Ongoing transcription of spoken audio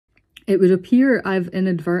it would appear I've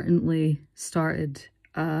inadvertently started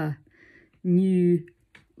a new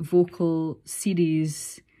vocal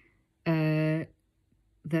series that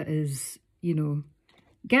is, you know,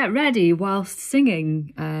 get ready whilst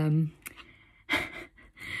singing,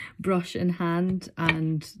 brush in hand,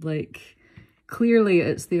 and like clearly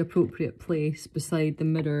it's the appropriate place beside the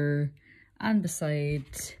mirror and beside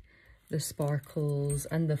the sparkles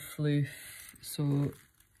and the floof. So,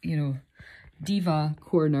 you know, diva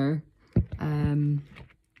corner.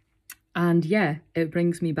 And yeah, it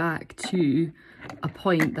brings me back to a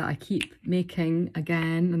point that I keep making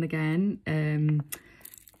again and again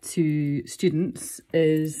to students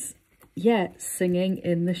is, yeah, singing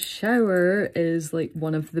in the shower is like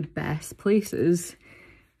one of the best places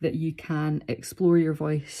that you can explore your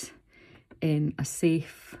voice in a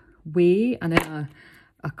safe way and in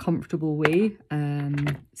a comfortable way.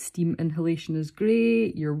 Steam inhalation is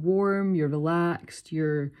great, you're warm, you're relaxed,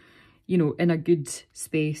 you're, you know, in a good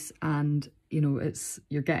space, and you know,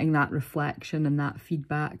 you're getting that reflection and that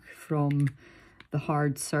feedback from the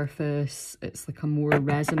hard surface. It's like a more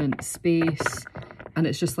resonant space, and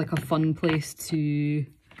it's just like a fun place to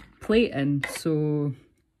play in. So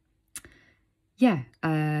yeah,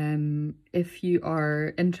 if you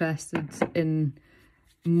are interested in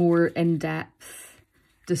more in-depth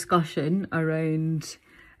discussion around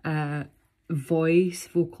voice,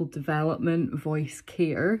 vocal development, voice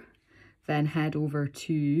care, then head over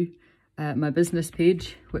to my business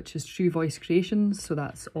page, which is True Voice Creations. So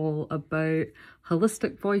that's all about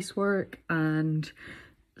holistic voice work and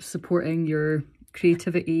supporting your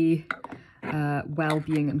creativity,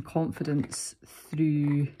 well-being and confidence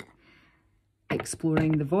through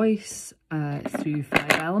exploring the voice through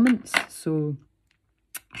 5 elements. So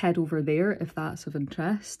head over there if that's of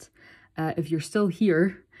interest. If you're still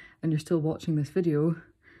here and you're still watching this video,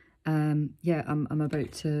 yeah, I'm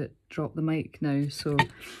about to drop the mic now. So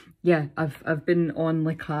yeah, I've been on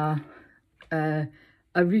like a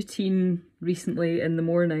routine recently in the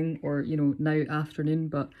morning, or you know, now afternoon,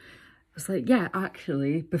 but it's like, yeah,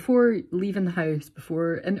 actually before leaving the house,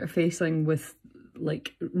 before interfacing with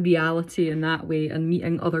like reality in that way and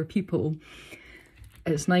meeting other people,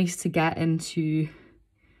 it's nice to get into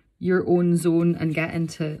your own zone and get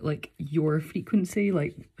into like your frequency,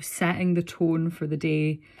 like setting the tone for the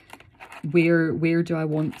day. Where do I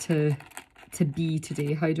want to be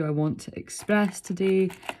today? How do I want to express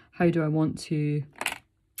today? How do I want to,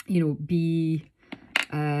 you know, be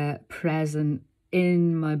present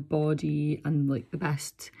in my body? And like the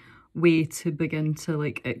best way to begin to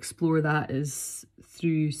like explore that is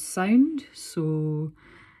through sound. So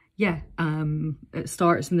yeah, it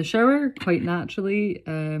starts in the shower quite naturally,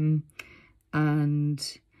 and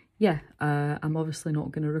yeah, I'm obviously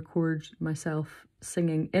not going to record myself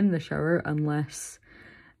singing in the shower unless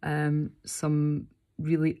some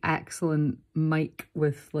really excellent mic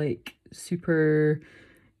with like super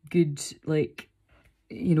good, like,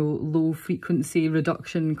 you know, low frequency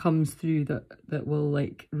reduction comes through that will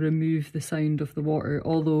like remove the sound of the water,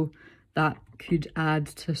 although that could add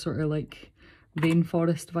to sort of like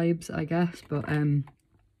rainforest vibes, I guess. But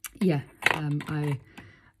yeah,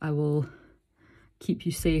 I will keep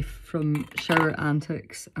you safe from shower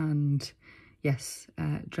antics and yes,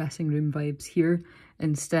 dressing room vibes here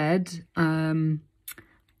instead.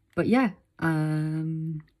 But yeah,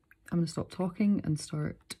 I'm gonna stop talking and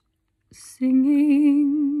start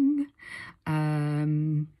singing.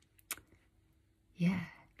 Yeah.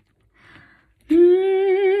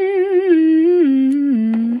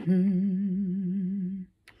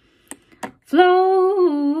 Flow,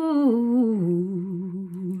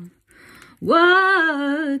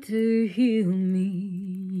 what to heal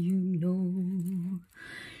me, you know.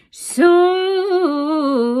 So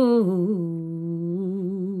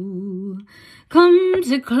come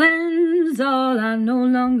to cleanse all I no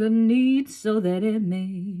longer need, so that it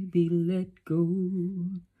may be let go.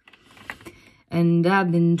 And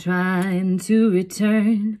I've been trying to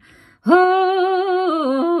return home,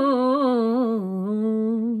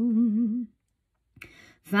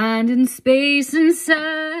 finding space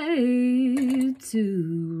inside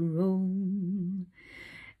to roam,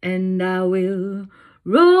 and I will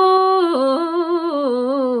roll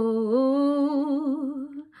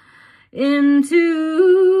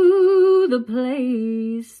into the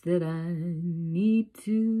place that I need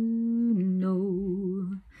to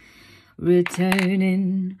know.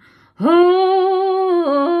 Returning home,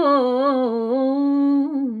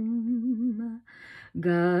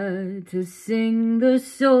 got to sing the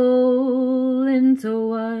soul into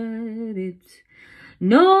what it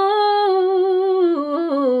knows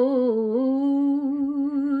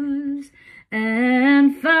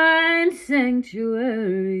and find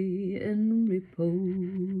sanctuary and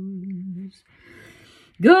repose.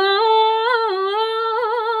 Gone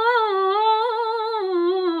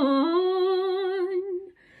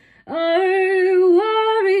are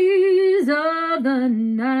worries of the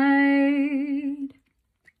night.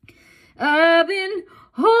 I've been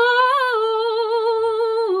holding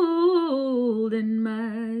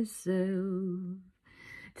myself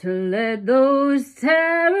to let those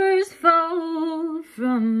terrors fall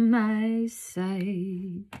from my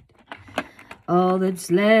sight. All that's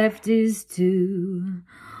left is to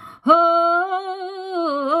hope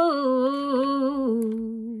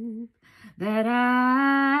that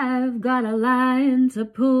I've got a line to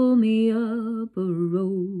pull me up a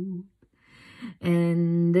rope,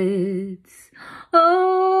 and it's open.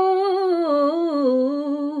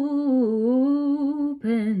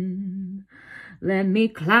 Let me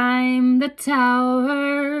climb the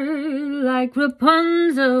tower like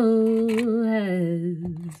Rapunzel has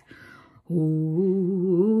holding.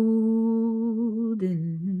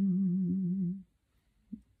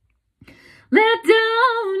 Let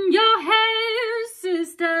down your hair,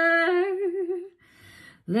 sister.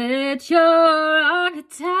 Let your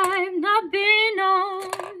archetype not be known.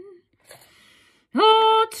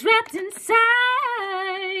 Oh, trapped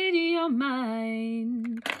inside your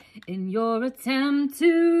mind in your attempt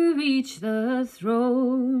to reach the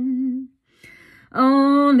throne.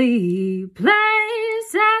 Only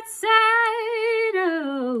place outside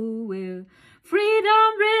where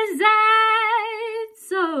freedom resides.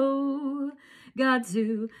 So got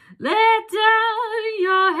to let down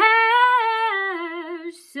your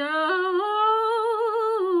hair so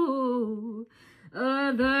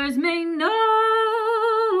others may know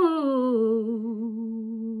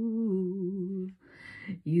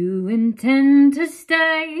you intend to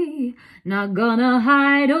stay, not gonna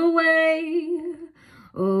hide away.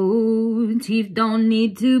 Oh, teeth don't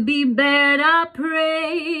need to be bared, I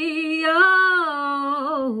pray.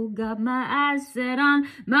 Oh, got my eyes set on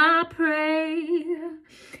my prey.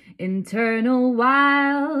 Internal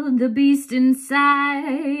wild, the beast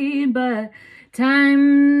inside, but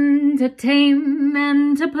time to tame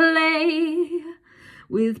and to play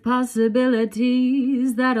with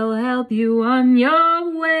possibilities that'll help you on your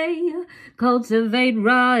way. Cultivate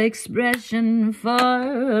raw expression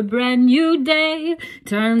for a brand new day.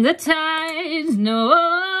 Turn the tides, no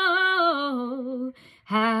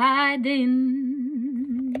hiding,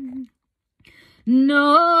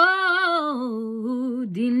 no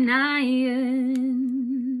denying,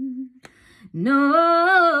 no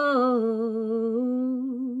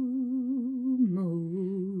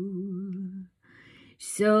more.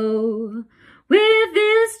 So with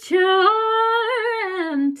this chore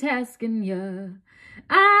I'm tasking you,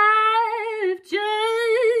 I've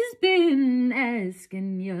just been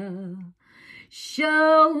asking you,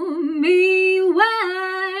 show me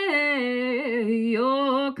where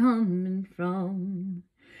you're coming from.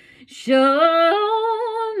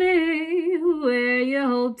 Show me where you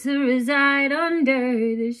hope to reside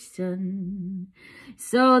under the sun,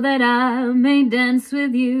 so that I may dance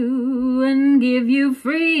with you and give you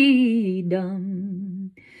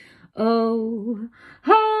freedom. Oh,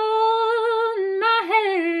 hold my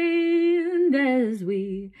hand as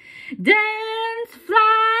we dance,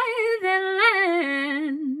 fly, then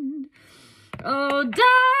land. Oh,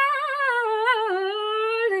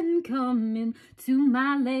 darling, come into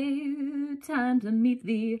my lair. Time to meet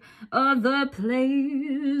the other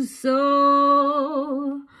players.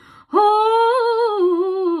 So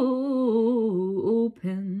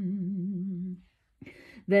open.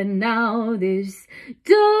 Then now this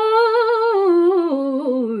door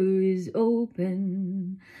is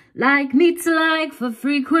open, like meets like for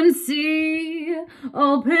frequency.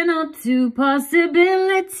 Open up to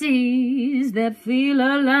possibilities that feel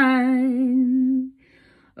aligned.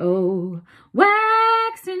 Oh,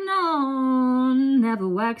 waxing on, never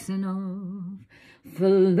waxing off.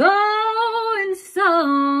 Flow in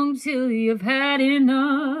song till you've had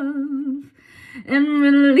enough, and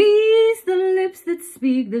release the lips that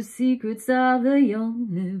speak the secrets of the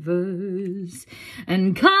universe.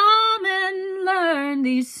 And come and learn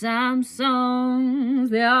these psalm songs.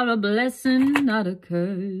 They are a blessing, not a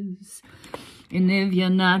curse. And if you're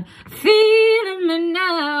not feeling me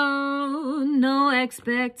now, no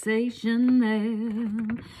expectation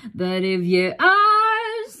there. But if you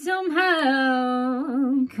are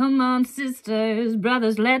somehow, come on sisters,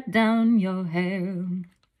 brothers, let down your hair.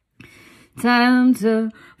 Time to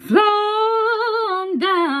flow on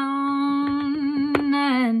down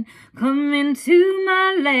and come into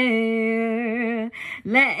my lair.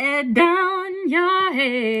 Let down your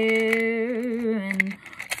hair and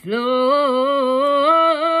flow